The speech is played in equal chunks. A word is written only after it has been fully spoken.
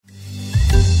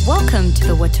Welcome to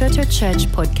the Watoto Church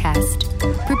podcast.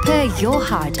 Prepare your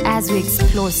heart as we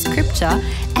explore scripture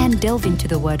and delve into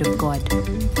the Word of God.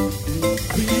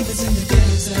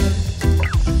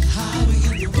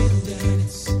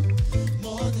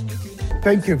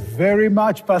 Thank you very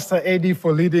much, Pastor Eddie,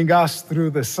 for leading us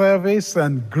through the service.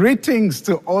 And greetings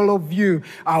to all of you,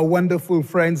 our wonderful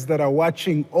friends that are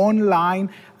watching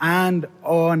online and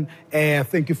on air.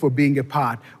 Thank you for being a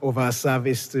part of our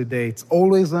service today. It's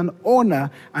always an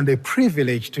honor and a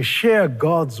privilege to share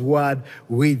God's word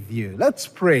with you. Let's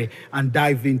pray and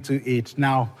dive into it.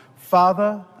 Now,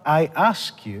 Father, I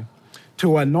ask you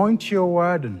to anoint your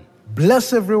word and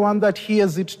bless everyone that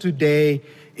hears it today.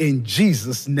 In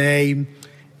Jesus' name,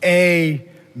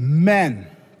 amen.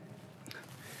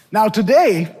 Now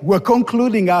today, we're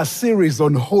concluding our series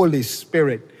on Holy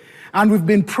Spirit. And we've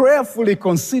been prayerfully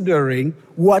considering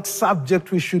what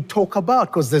subject we should talk about,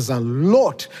 because there's a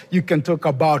lot you can talk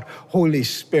about Holy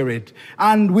Spirit.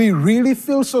 And we really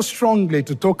feel so strongly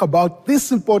to talk about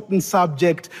this important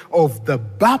subject of the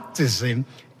baptism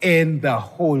in the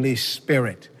Holy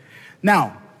Spirit.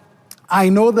 Now, I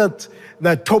know that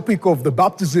the topic of the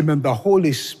baptism in the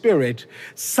Holy Spirit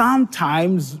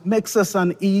sometimes makes us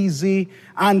uneasy,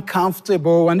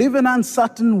 uncomfortable, and even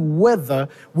uncertain whether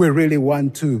we really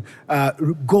want to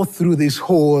go through this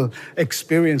whole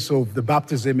experience of the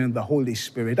baptism in the Holy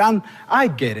Spirit. And I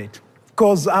get it,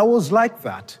 because I was like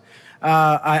that.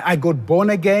 I got born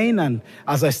again, and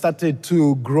as I started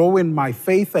to grow in my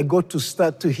faith, I got to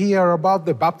start to hear about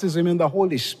the baptism in the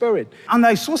Holy Spirit. And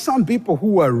I saw some people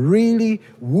who were really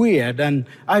weird, and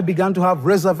I began to have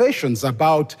reservations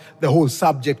about the whole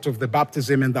subject of the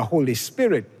baptism in the Holy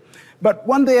Spirit. But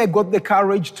one day I got the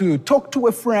courage to talk to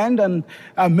a friend, and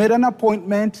I made an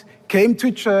appointment, came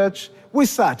to church. We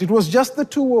sat. It was just the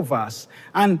two of us.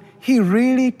 And he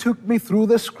really took me through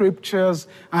the scriptures,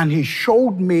 and he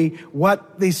showed me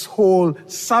what this whole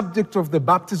subject of the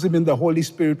baptism in the Holy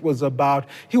Spirit was about.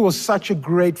 He was such a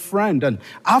great friend. And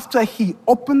after he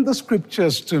opened the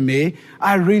scriptures to me,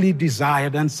 I really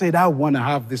desired and said, I want to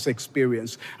have this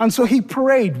experience. And so he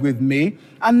prayed with me,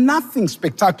 and nothing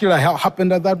spectacular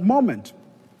happened at that moment.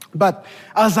 But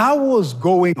as I was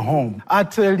going home, I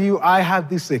tell you, I had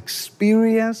this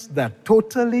experience that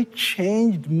totally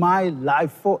changed my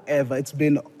life forever. It's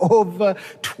been over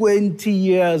 20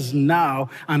 years now,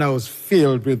 and I was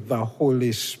filled with the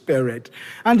Holy Spirit.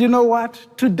 And you know what?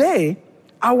 Today,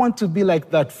 I want to be like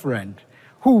that friend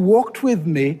who walked with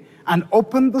me and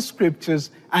opened the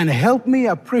scriptures and helped me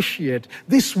appreciate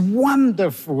this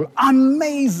wonderful,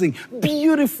 amazing,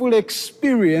 beautiful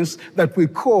experience that we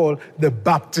call the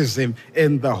baptism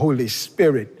in the Holy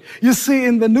Spirit. You see,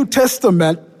 in the New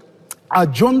Testament,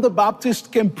 John the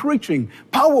Baptist came preaching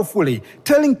powerfully,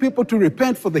 telling people to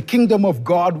repent, for the kingdom of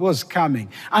God was coming.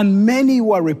 And many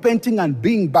were repenting and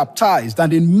being baptized.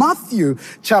 And in Matthew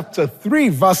chapter 3,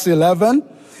 verse 11,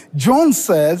 John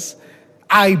says,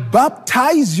 I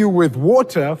baptize you with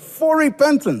water for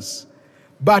repentance,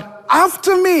 but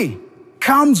after me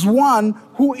comes one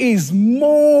who is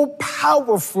more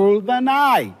powerful than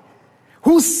I,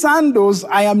 whose sandals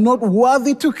I am not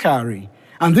worthy to carry.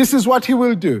 And this is what he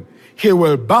will do. He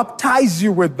will baptize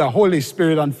you with the Holy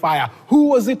Spirit and fire. Who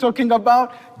was he talking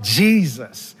about?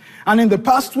 Jesus. And in the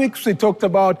past weeks, we talked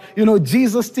about,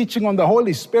 Jesus teaching on the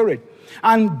Holy Spirit.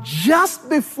 And just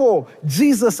before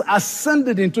Jesus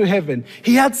ascended into heaven,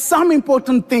 he had some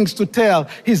important things to tell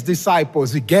his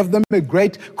disciples. He gave them a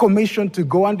great commission to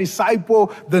go and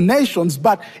disciple the nations.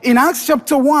 But in Acts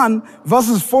chapter 1,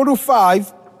 verses 4 to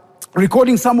 5,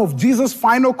 recording some of Jesus'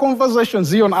 final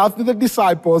conversations here on earth with the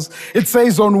disciples, it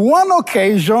says, on one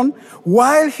occasion,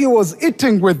 while he was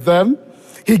eating with them,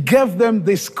 he gave them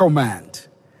this command: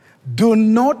 do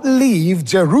not leave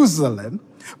Jerusalem,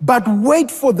 but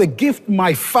wait for the gift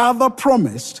my Father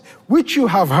promised, which you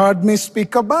have heard me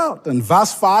speak about. And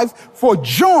verse 5, for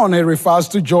John, it refers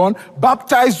to John,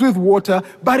 baptized with water,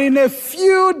 but in a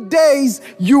few days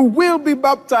you will be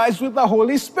baptized with the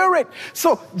Holy Spirit.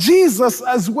 So Jesus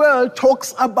as well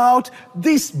talks about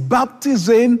this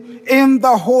baptism in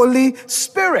the Holy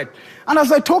Spirit. And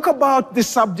as I talk about this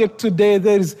subject today,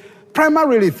 there's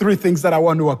primarily three things that I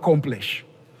want to accomplish.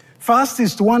 First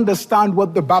is to understand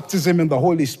what the baptism in the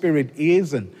Holy Spirit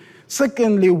is, and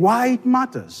secondly, why it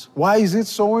matters. Why is it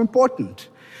so important?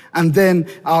 And then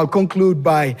I'll conclude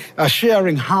by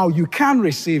sharing how you can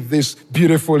receive this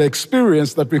beautiful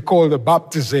experience that we call the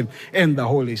baptism in the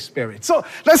Holy Spirit. So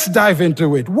let's dive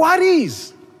into it. What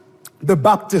is the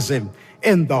baptism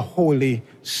in the Holy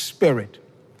Spirit?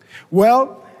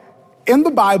 Well, in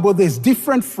the Bible, there's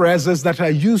different phrases that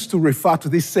are used to refer to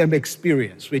this same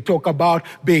experience. We talk about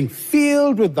being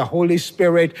filled with the Holy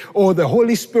Spirit, or the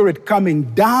Holy Spirit coming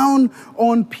down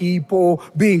on people,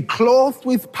 being clothed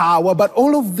with power, but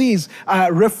all of these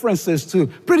are references to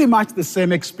pretty much the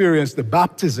same experience, the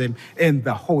baptism in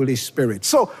the Holy Spirit.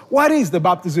 So what is the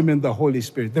baptism in the Holy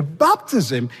Spirit? The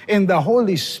baptism in the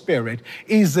Holy Spirit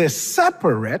is a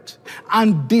separate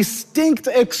and distinct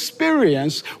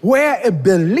experience where a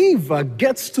believer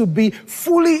gets to be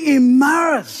fully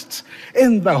immersed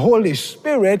in the Holy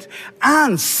Spirit,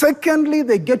 and secondly,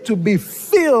 they get to be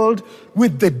filled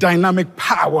with the dynamic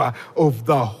power of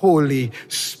the Holy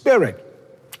Spirit.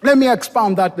 Let me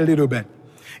expound that a little bit.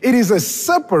 It is a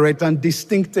separate and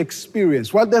distinct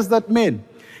experience. What does that mean?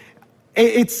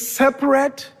 It's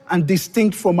separate and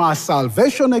distinct from our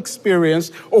salvation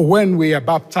experience or when we are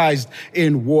baptized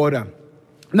in water.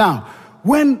 Now,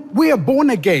 when we are born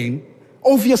again,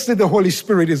 obviously the Holy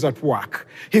Spirit is at work.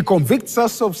 He convicts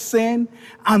us of sin,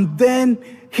 and then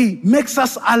he makes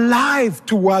us alive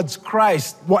towards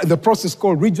Christ, the process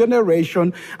called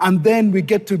regeneration, and then we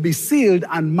get to be sealed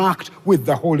and marked with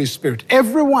the Holy Spirit.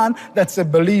 Everyone that's a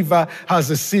believer has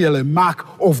a seal, a mark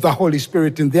of the Holy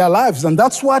Spirit in their lives, and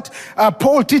that's what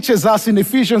Paul teaches us in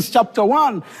Ephesians chapter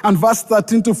 1 and verse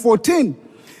 13 to 14.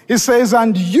 He says,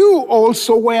 and you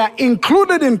also were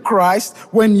included in Christ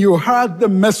when you heard the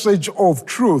message of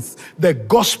truth, the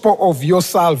gospel of your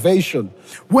salvation.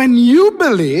 When you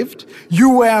believed,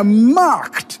 you were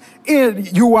marked in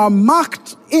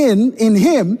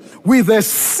him with a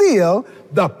seal,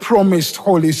 the promised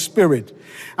Holy Spirit.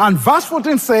 And verse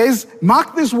 14 says,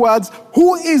 mark these words,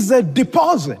 who is a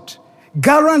deposit,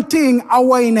 guaranteeing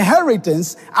our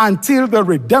inheritance until the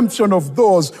redemption of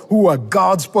those who are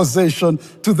God's possession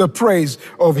to the praise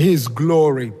of his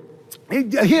glory.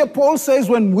 Here Paul says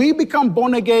when we become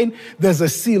born again, there's a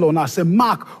seal on us, a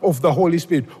mark of the Holy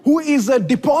Spirit, who is a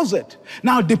deposit.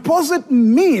 Now, deposit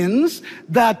means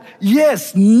that,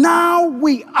 yes, now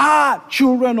we are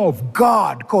children of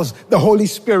God because the Holy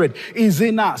Spirit is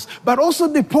in us. But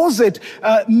also deposit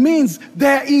means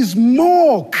there is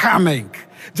more coming.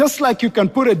 Just like you can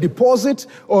put a deposit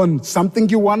on something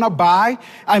you want to buy.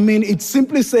 I mean, it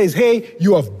simply says, hey,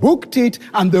 you have booked it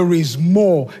and there is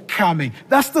more coming.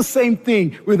 That's the same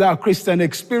thing with our Christian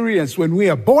experience. When we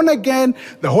are born again,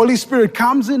 the Holy Spirit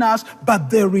comes in us, but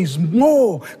there is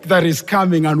more that is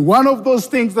coming. And one of those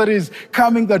things that is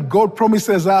coming that God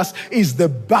promises us is the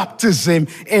baptism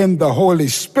in the Holy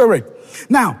Spirit.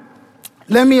 Now,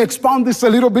 let me expound this a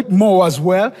little bit more as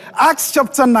well. Acts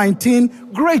chapter 19,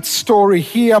 great story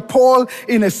here. Paul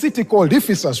in a city called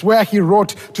Ephesus, where he wrote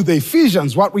to the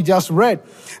Ephesians, what we just read.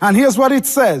 And here's what it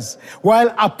says.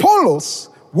 While Apollos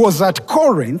was at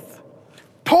Corinth,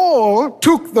 Paul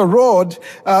took the road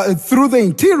through the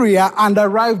interior and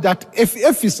arrived at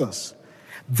Ephesus.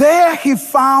 There he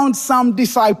found some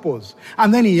disciples,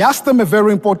 and then he asked them a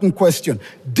very important question.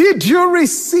 Did you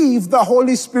receive the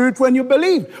Holy Spirit when you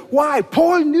believed? Why?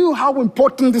 Paul knew how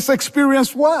important this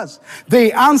experience was.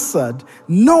 They answered,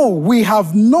 no, we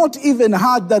have not even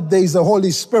heard that there is a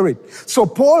Holy Spirit. So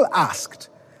Paul asked,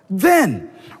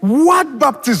 then, what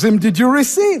baptism did you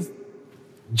receive?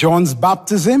 John's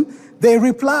baptism, they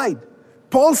replied.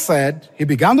 Paul said, he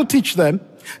began to teach them,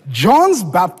 John's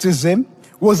baptism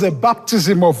was a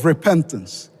baptism of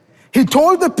repentance. He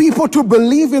told the people to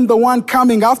believe in the one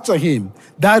coming after him,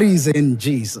 that is in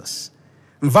Jesus.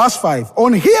 Verse 5,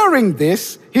 on hearing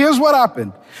this, here's what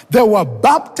happened. They were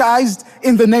baptized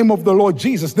in the name of the Lord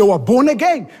Jesus. They were born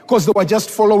again because they were just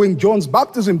following John's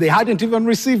baptism. They hadn't even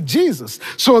received Jesus.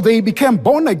 So they became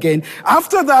born again.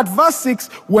 After that, verse 6,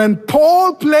 when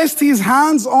Paul placed his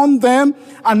hands on them,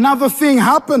 another thing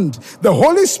happened. The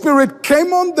Holy Spirit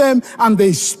came on them and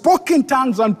they spoke in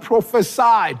tongues and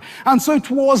prophesied. And so it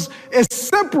was a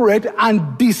separate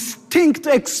and distinct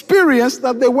experience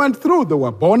that they went through. They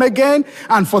were born again,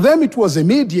 and for them it was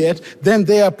immediate. Then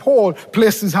there Paul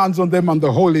placed his hands on them and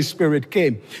the Holy Spirit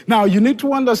came. Now you need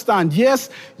to understand,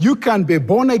 yes, you can be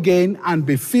born again and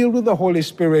be filled with the Holy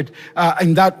Spirit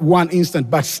in that one instant,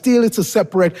 but still it's a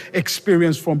separate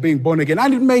experience from being born again.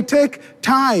 And it may take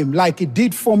time, like it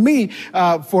did for me,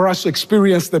 for us to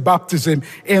experience the baptism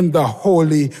in the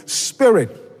Holy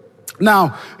Spirit.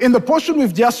 Now, in the portion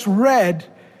we've just read,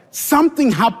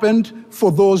 something happened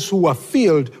for those who were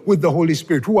filled with the Holy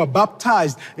Spirit, who were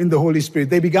baptized in the Holy Spirit.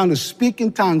 They began to speak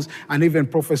in tongues and even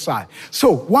prophesy.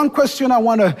 So one question I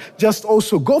want to just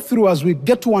also go through as we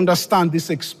get to understand this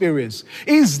experience.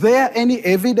 Is there any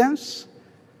evidence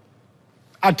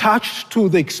attached to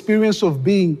the experience of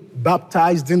being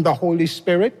baptized in the Holy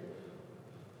Spirit?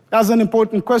 That's an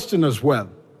important question as well.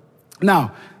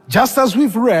 Now, just as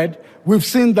we've read, we've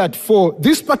seen that for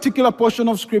this particular portion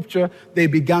of Scripture, they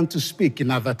began to speak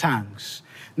in other tongues.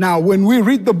 Now, when we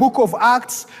read the book of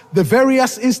Acts, the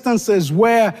various instances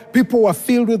where people were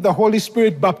filled with the Holy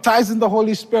Spirit, baptized in the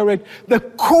Holy Spirit, the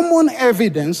common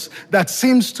evidence that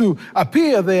seems to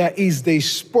appear there is they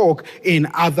spoke in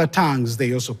other tongues.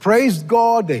 They also praised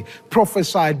God, they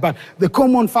prophesied, but the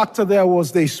common factor there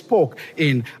was they spoke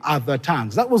in other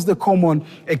tongues. That was the common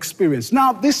experience.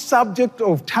 Now, this subject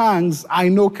of tongues, I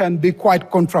know, can be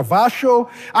quite controversial,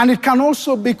 and it can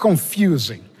also be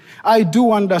confusing. I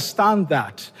do understand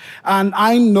that. And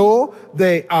I know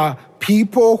there are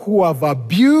people who have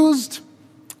abused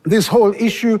this whole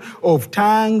issue of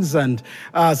tongues, and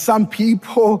some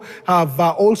people have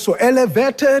also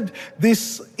elevated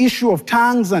this issue of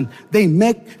tongues, and they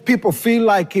make people feel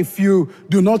like if you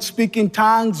do not speak in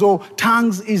tongues, or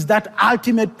tongues is that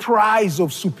ultimate prize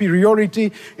of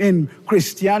superiority in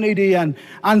Christianity. And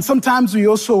sometimes we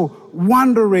also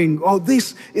wondering,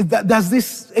 does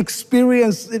this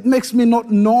experience, it makes me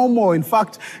not normal. In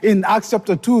fact, in Acts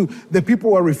chapter 2, the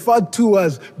people were referred to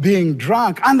as being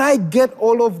drunk. And I get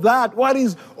all of that. What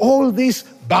is all this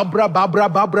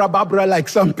babra, like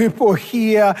some people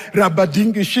here,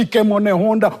 Rabadingi, she came on a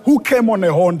Honda, who came on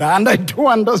a Honda? And I do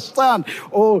understand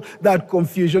all that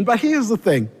confusion. But here's the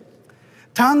thing.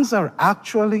 Tongues are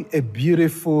actually a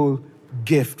beautiful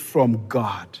gift from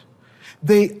God.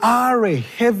 They are a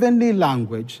heavenly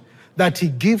language that He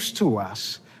gives to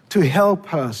us to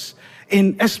help us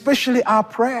in especially our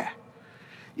prayer.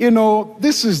 You know,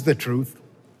 this is the truth.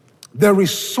 There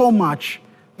is so much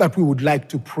that we would like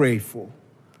to pray for.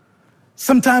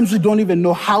 Sometimes we don't even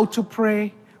know how to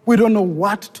pray. We don't know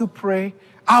what to pray.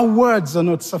 Our words are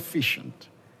not sufficient.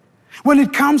 When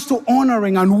it comes to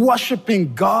honoring and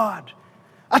worshiping God,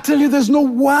 I tell you, there's no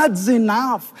words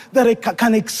enough that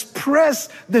can express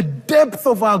the depth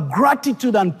of our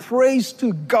gratitude and praise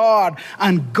to God.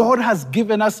 And God has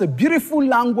given us a beautiful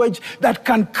language that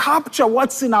can capture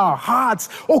what's in our hearts,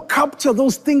 or capture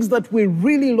those things that we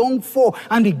really long for.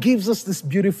 And He gives us this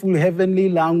beautiful heavenly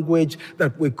language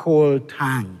that we call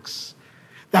tongues,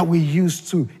 that we use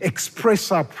to express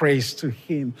our praise to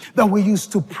Him, that we use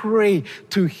to pray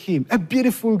to Him. A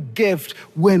beautiful gift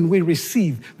when we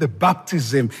receive the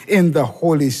baptism in the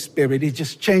Holy Spirit. It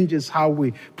just changes how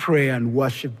we pray and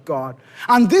worship God.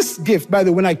 And this gift, by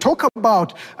the way, when I talk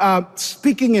about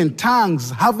speaking in tongues,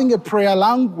 having a prayer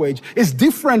language, is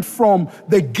different from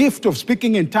the gift of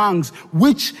speaking in tongues,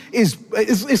 which is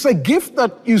a gift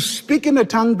that you speak in a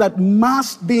tongue that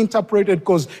must be interpreted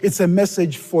because it's a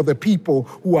message for the people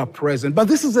who are present. But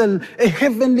this is a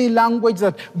heavenly language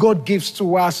that God gives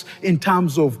to us in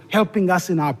terms of helping us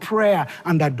in our prayer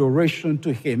and adoration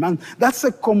to Him. And that's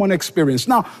a common experience.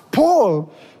 Now,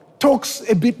 Paul talks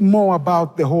a bit more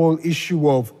about the whole issue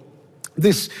of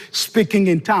this speaking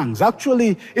in tongues.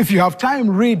 Actually, if you have time,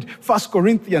 read 1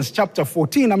 Corinthians chapter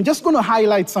 14. I'm just going to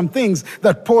highlight some things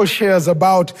that Paul shares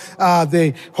about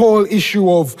the whole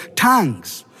issue of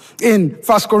tongues. In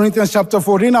 1 Corinthians chapter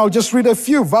 14, I'll just read a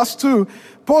few. Verse 2,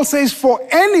 Paul says, "For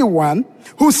anyone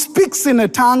who speaks in a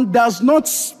tongue does not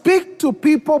speak to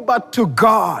people but to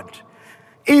God.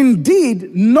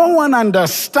 Indeed, no one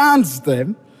understands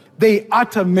them. They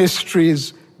utter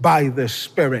mysteries by the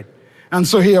Spirit." And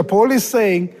so here Paul is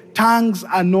saying tongues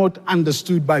are not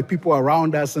understood by people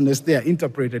around us unless they are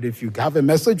interpreted if you have a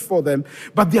message for them,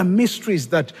 but they are mysteries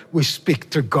that we speak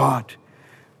to God.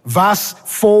 Verse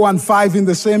 4 and 5 in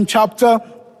the same chapter,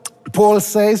 Paul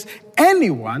says,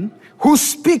 "Anyone who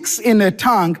speaks in a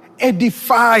tongue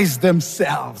edifies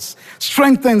themselves,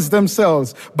 strengthens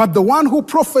themselves. But the one who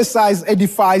prophesies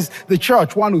edifies the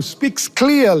church." One who speaks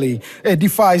clearly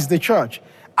edifies the church.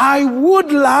 I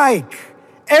would like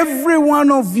every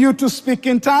one of you to speak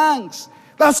in tongues.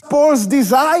 That's Paul's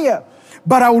desire.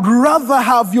 But I would rather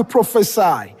have you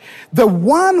prophesy. The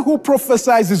one who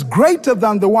prophesies is greater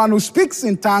than the one who speaks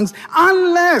in tongues,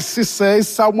 unless, he says,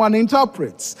 someone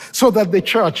interprets, so that the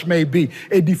church may be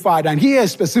edified. And here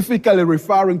is specifically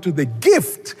referring to the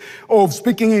gift of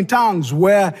speaking in tongues,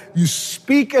 where you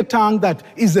speak a tongue that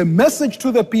is a message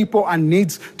to the people and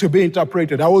needs to be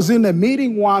interpreted. I was in a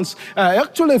meeting once,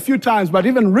 actually a few times, but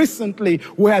even recently,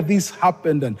 where this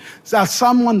happened. And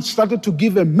someone started to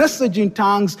give a message in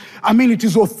tongues. I mean, it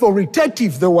is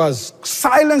authoritative. There was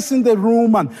silence in the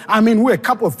room, and we're a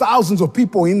couple of thousands of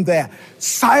people in there.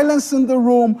 Silence in the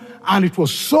room, and it was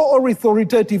so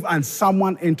authoritative, and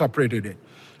someone interpreted it.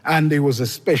 And it was a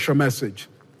special message.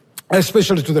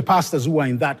 especially to the pastors who are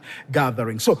in that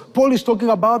gathering. So Paul is talking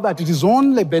about that it is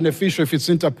only beneficial if it's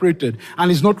interpreted,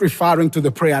 and he's not referring to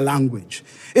the prayer language.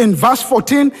 In verse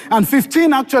 14 and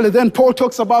 15, actually, then Paul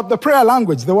talks about the prayer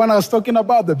language, the one I was talking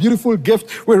about, the beautiful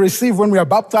gift we receive when we are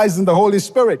baptized in the Holy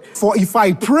Spirit. For if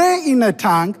I pray in a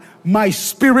tongue, my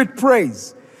spirit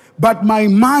prays, but my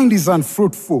mind is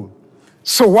unfruitful.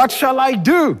 So what shall I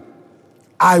do?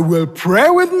 I will pray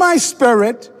with my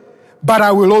spirit, but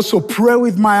I will also pray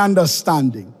with my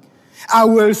understanding. I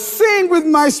will sing with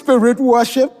my spirit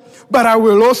worship, but I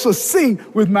will also sing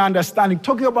with my understanding.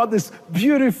 Talking about this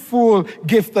beautiful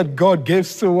gift that God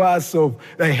gives to us of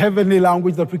a heavenly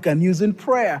language that we can use in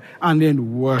prayer and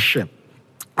in worship.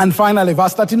 And finally,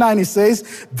 verse 39, it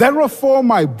says, therefore,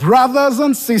 my brothers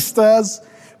and sisters,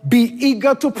 be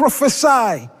eager to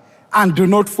prophesy, and do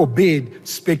not forbid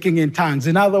speaking in tongues.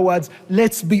 In other words,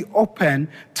 let's be open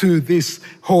to this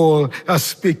whole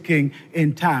speaking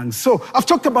in tongues. So I've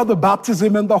talked about the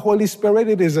baptism in the Holy Spirit.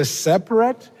 It is a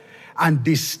separate and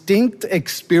distinct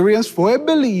experience for a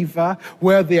believer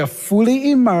where they are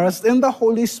fully immersed in the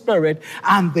Holy Spirit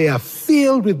and they are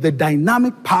filled with the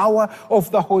dynamic power of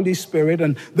the Holy Spirit.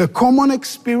 And the common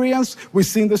experience we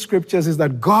see in the scriptures is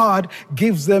that God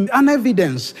gives them an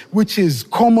evidence, which is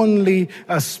commonly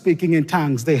speaking in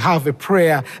tongues. They have a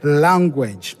prayer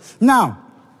language. Now,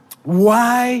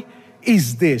 why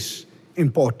is this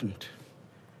important?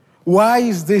 Why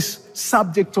is this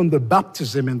subject on the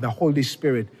baptism in the Holy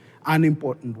Spirit an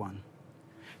important one?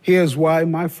 Here's why,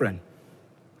 my friend.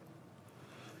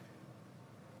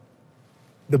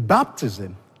 The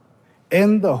baptism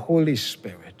in the Holy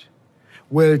Spirit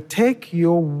will take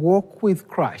your walk with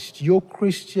Christ, your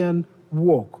Christian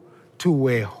walk, to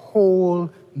a whole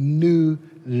new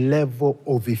level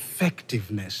of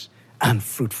effectiveness and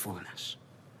fruitfulness.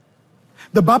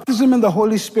 The baptism in the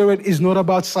Holy Spirit is not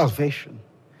about salvation.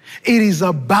 It is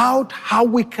about how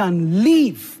we can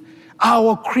live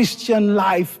our Christian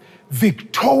life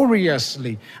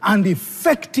victoriously and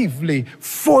effectively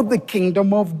for the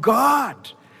kingdom of God.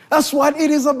 That's what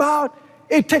it is about.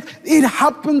 It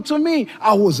happened to me.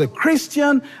 I was a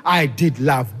Christian. I did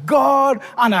love God,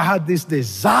 and I had this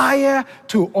desire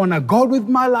to honor God with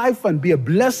my life and be a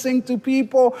blessing to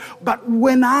people. But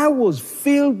when I was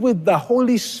filled with the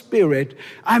Holy Spirit,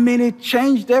 it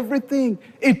changed everything.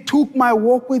 It took my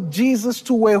walk with Jesus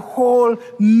to a whole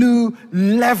new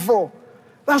level.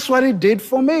 That's what it did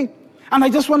for me. And I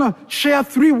just want to share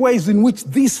 3 ways in which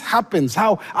this happens,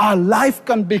 how our life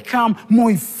can become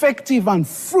more effective and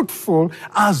fruitful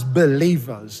as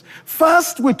believers.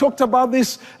 First, we talked about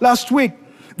this last week.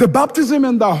 The baptism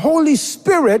in the Holy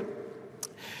Spirit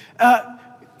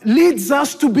leads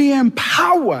us to be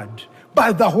empowered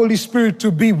by the Holy Spirit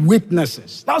to be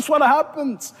witnesses. That's what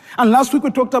happens. And last week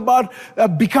we talked about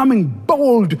becoming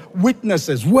bold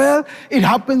witnesses. Well, it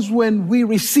happens when we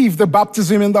receive the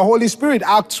baptism in the Holy Spirit.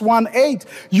 Acts 1:8.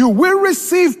 You will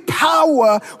receive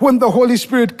power when the Holy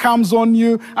Spirit comes on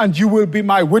you, and you will be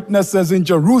my witnesses in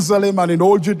Jerusalem and in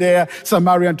all Judea,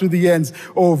 Samaria, and to the ends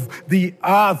of the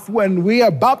earth. When we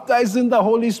are baptized in the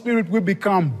Holy Spirit, we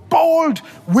become bold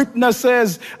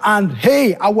witnesses. And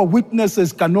hey, our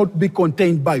witnesses cannot be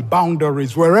contained by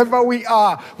boundaries. Wherever we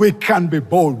are, we can be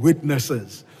bold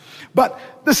witnesses. But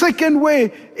the second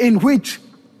way in which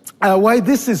why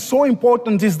this is so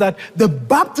important is that the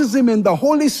baptism in the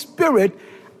Holy Spirit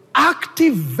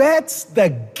activates the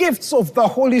gifts of the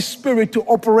Holy Spirit to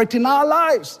operate in our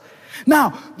lives.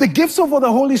 Now, the gifts of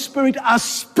the Holy Spirit are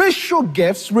special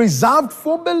gifts reserved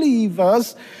for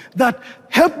believers that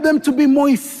help them to be more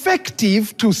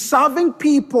effective to serving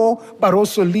people, but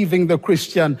also living the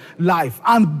Christian life.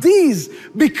 And these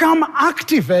become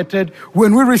activated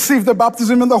when we receive the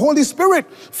baptism in the Holy Spirit.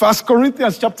 1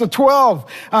 Corinthians chapter 12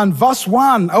 and verse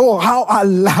 1. Oh, how I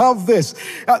love this.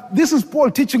 This is Paul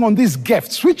teaching on these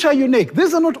gifts, which are unique.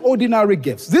 These are not ordinary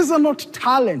gifts. These are not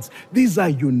talents. These are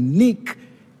unique,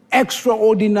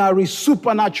 extraordinary,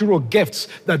 supernatural gifts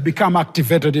that become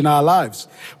activated in our lives.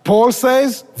 Paul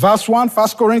says, verse 1, 1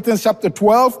 Corinthians chapter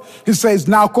 12, he says,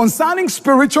 now concerning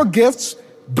spiritual gifts,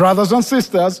 brothers and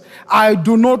sisters, I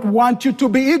do not want you to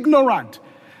be ignorant.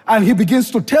 And he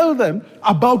begins to tell them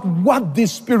about what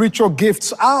these spiritual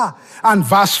gifts are. And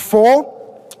verse 4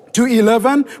 to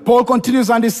 11, Paul continues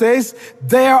and he says,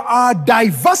 there are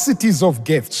diversities of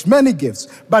gifts, many gifts,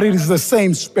 but it is the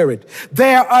same Spirit.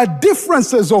 There are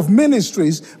differences of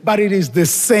ministries, but it is the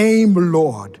same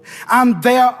Lord. And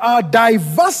there are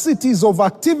diversities of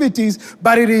activities,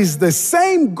 but it is the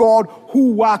same God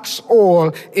who works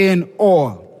all in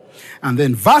all. And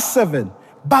then verse 7,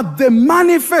 but the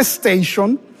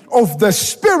manifestation of the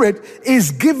Spirit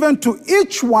is given to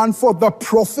each one for the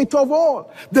profit of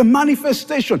all. The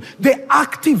manifestation, the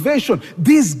activation,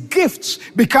 these gifts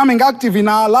becoming active in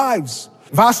our lives.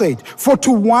 Verse 8, for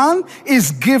to one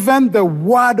is given the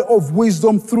word of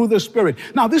wisdom through the Spirit.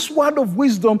 Now, this word of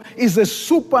wisdom is a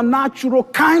supernatural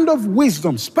kind of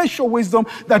wisdom, special wisdom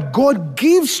that God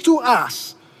gives to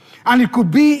us. And it could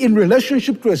be in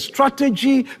relationship to a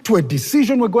strategy, to a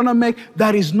decision we're going to make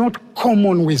that is not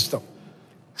common wisdom.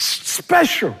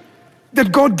 Special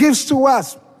that God gives to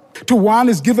us. To one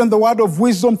is given the word of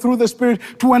wisdom through the Spirit,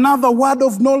 to another word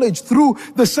of knowledge through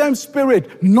the same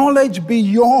Spirit. Knowledge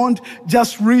beyond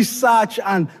just research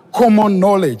and common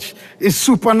knowledge is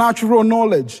supernatural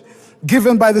knowledge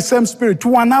given by the same Spirit.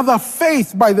 To another,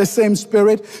 faith by the same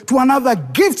Spirit. To another,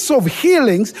 gifts of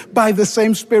healings by the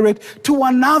same Spirit. To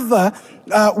another,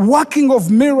 working of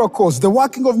miracles, the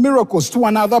working of miracles. To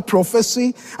another,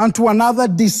 prophecy. And to another,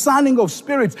 discerning of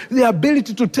spirits, the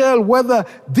ability to tell whether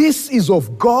this is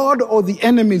of God or the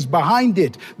enemy is behind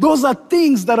it. Those are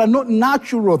things that are not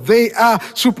natural. They are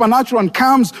supernatural and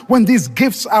comes when these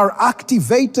gifts are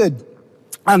activated.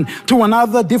 And to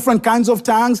another, different kinds of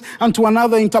tongues, and to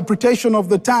another, interpretation of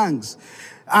the tongues.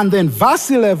 And then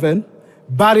verse 11,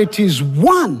 but it is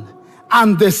one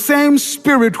and the same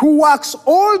Spirit who works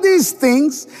all these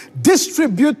things,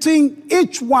 distributing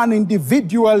each one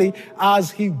individually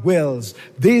as he wills.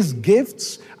 These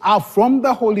gifts are from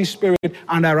the Holy Spirit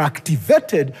and are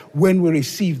activated when we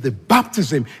receive the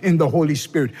baptism in the Holy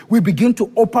Spirit. We begin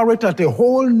to operate at a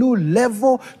whole new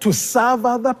level to serve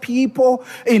other people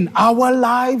in our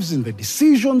lives, in the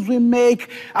decisions we make.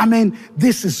 I mean,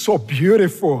 this is so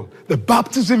beautiful. The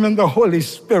baptism in the Holy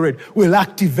Spirit will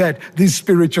activate these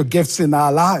spiritual gifts in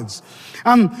our lives.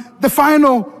 And the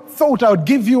final thought I would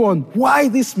give you on why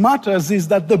this matters is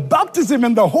that the baptism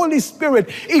in the Holy Spirit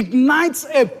ignites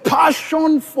a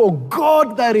passion for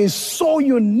God that is so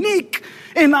unique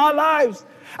in our lives.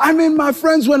 I mean, my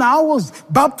friends, when I was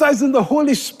baptized in the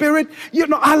Holy Spirit,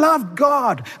 I loved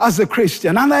God as a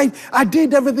Christian. And I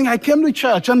did everything. I came to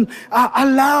church and I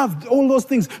loved all those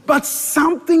things. But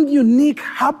something unique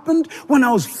happened when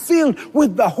I was filled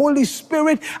with the Holy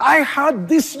Spirit. I had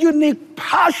this unique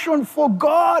passion for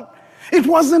God. It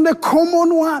wasn't a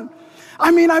common one. I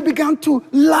mean, I began to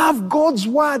love God's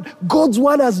word. God's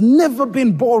word has never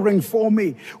been boring for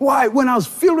me. Why? When I was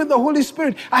filled with the Holy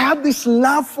Spirit, I had this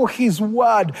love for his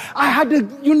word. I had a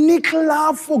unique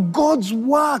love for God's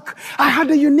work. I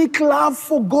had a unique love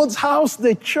for God's house,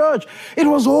 the church. It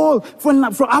was all from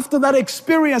after that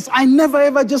experience. I never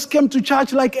ever just came to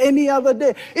church like any other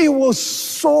day. It was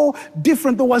so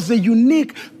different. There was a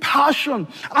unique passion.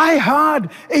 I had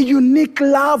a unique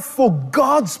love for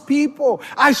God's people.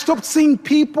 I stopped seeing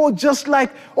people just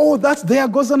like, oh, there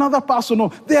goes another person.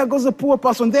 Oh, there goes a poor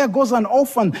person. There goes an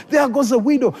orphan. There goes a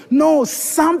widow. No,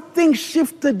 something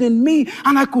shifted in me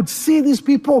and I could see these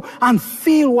people and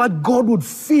feel what God would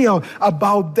feel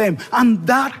about them. And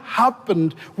that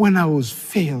happened when I was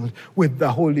filled with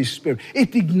the Holy Spirit.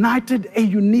 It ignited a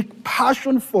unique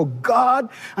passion for God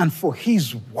and for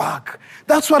his work.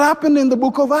 That's what happened in the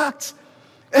book of Acts.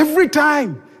 Every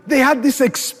time they had this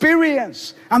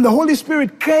experience and the Holy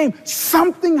Spirit came,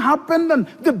 something happened and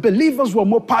the believers were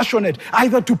more passionate,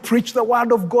 either to preach the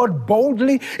word of God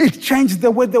boldly. It changed the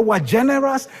way they were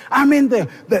generous. I mean,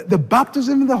 the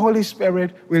baptism in the Holy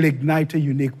Spirit will ignite a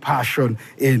unique passion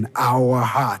in our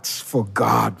hearts for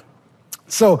God.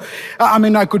 So,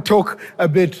 I could talk a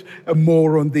bit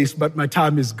more on this, but my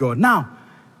time is gone. Now,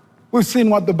 we've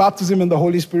seen what the baptism in the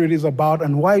Holy Spirit is about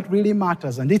and why it really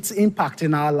matters and its impact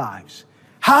in our lives.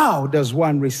 How does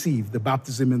one receive the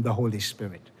baptism in the Holy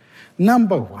Spirit?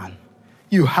 Number one,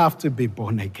 you have to be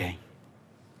born again.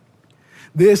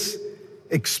 This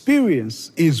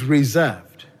experience is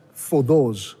reserved for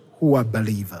those who are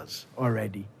believers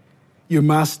already. You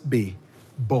must be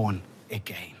born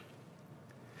again.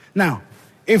 Now,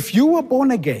 if you were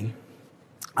born again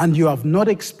and you have not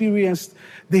experienced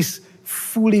this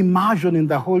full immersion in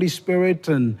the Holy Spirit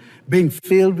and being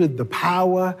filled with the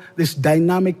power, this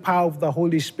dynamic power of the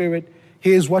Holy Spirit,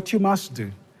 here's what you must do.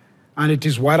 And it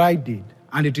is what I did.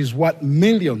 And it is what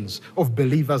millions of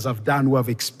believers have done who have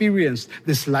experienced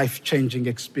this life-changing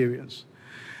experience.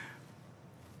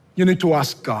 You need to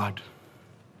ask God.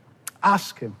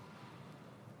 Ask him.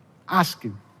 Ask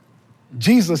him.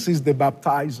 Jesus is the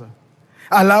baptizer.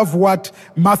 I love what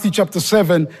Matthew chapter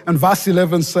 7 and verse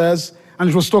 11 says. And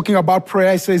it was talking about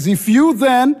prayer. It says, if you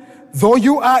then, though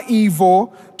you are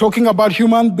evil, talking about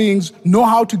human beings, know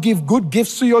how to give good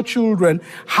gifts to your children,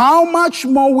 how much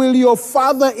more will your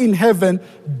Father in heaven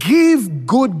give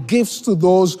good gifts to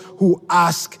those who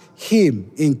ask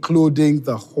Him, including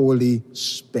the Holy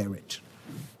Spirit.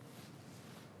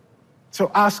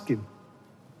 So ask Him.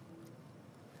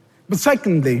 But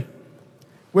secondly,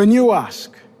 when you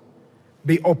ask,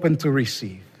 be open to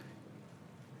receive.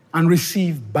 And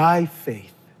receive by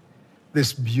faith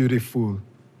this beautiful,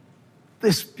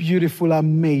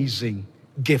 amazing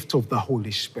gift of the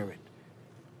Holy Spirit.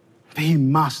 Be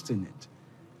immersed in it.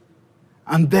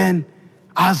 And then,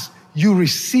 as you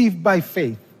receive by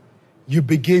faith, you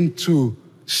begin to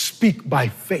speak by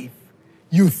faith.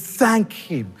 You thank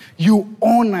Him. You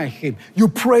honor Him. You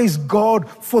praise God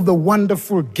for the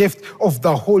wonderful gift of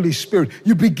the Holy Spirit.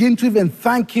 You begin to even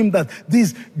thank Him that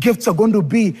these gifts are going to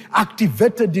be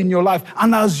activated in your life.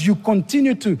 And as you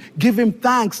continue to give Him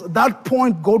thanks, at that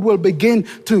point, God will begin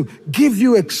to give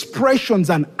you expressions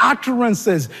and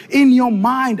utterances in your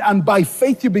mind. And by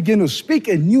faith, you begin to speak.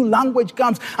 A new language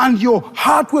comes and your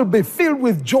heart will be filled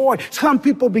with joy. Some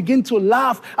people begin to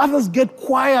laugh. Others get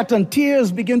quiet and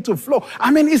tears begin to flow. I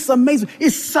mean, it's amazing.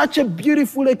 It's such a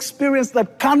beautiful experience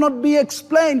that cannot be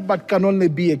explained, but can only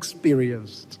be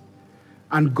experienced.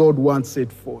 And God wants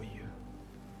it for you.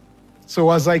 So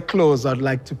as I close, I'd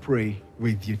like to pray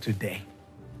with you today,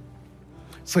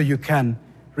 so you can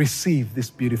receive this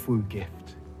beautiful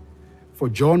gift. For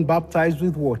John baptized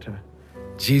with water,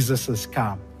 Jesus has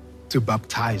come to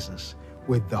baptize us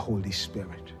with the Holy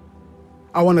Spirit.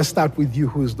 I want to start with you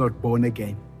who is not born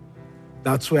again.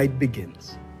 That's where it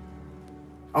begins.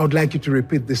 I would like you to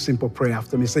repeat this simple prayer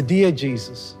after me. Say, Dear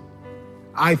Jesus,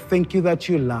 I thank you that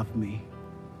you love me.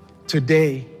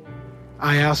 Today,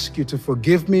 I ask you to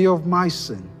forgive me of my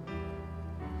sin.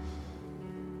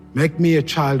 Make me a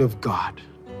child of God.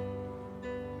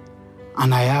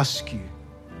 And I ask you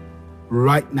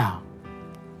right now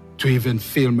to even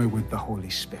fill me with the Holy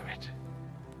Spirit.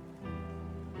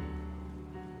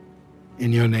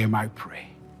 In your name I pray.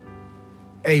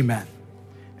 Amen.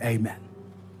 Amen.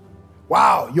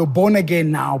 Wow, you're born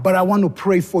again now, but I want to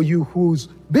pray for you who's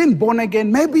been born again.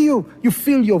 Maybe you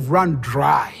feel you've run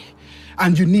dry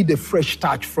and you need a fresh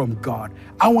touch from God.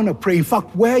 I want to pray. In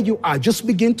fact, where you are, just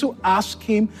begin to ask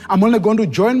Him. I'm only going to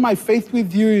join my faith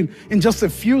with you in just a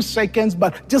few seconds,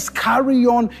 but just carry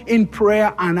on in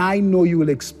prayer, and I know you will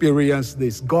experience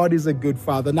this. God is a good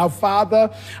Father. Now, Father,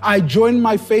 I join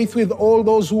my faith with all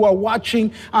those who are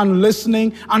watching and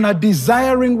listening and are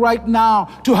desiring right now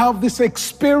to have this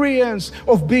experience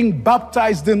of being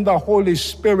baptized in the Holy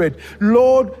Spirit.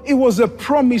 Lord, it was a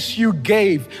promise you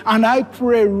gave, and I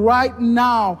pray right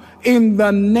now in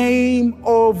the name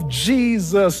of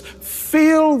Jesus,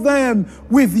 fill them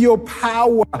with your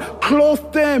power.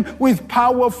 Clothe them with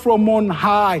power from on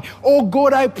high. Oh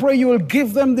God, I pray you will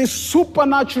give them this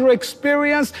supernatural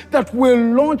experience that will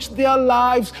launch their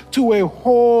lives to a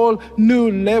whole new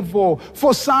level.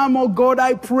 For some, oh God,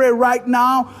 I pray right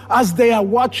now as they are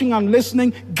watching and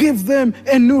listening, give them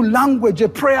a new language, a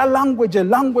prayer language, a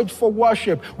language for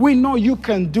worship. We know you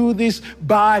can do this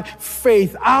by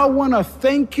faith. I want to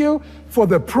thank you for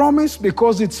the promise,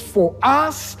 because it's for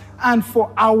us and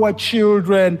for our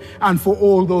children and for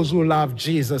all those who love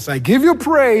Jesus. I give you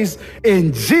praise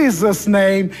in Jesus'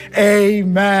 name.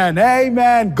 Amen.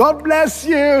 Amen. God bless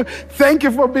you. Thank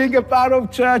you for being a part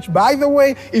of church. By the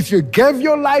way, if you gave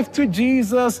your life to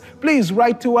Jesus, please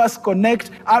write to us,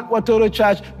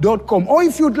 connect@watotochurch.com. Or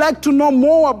if you'd like to know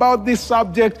more about this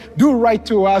subject, do write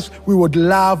to us. We would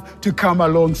love to come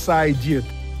alongside you.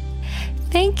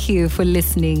 Thank you for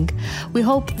listening. We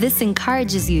hope this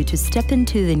encourages you to step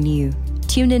into the new.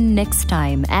 Tune in next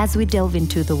time as we delve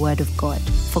into the Word of God.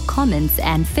 For comments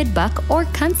and feedback or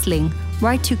counseling,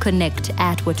 write to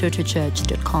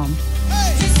connect@watotochurch.com.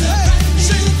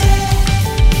 Hey,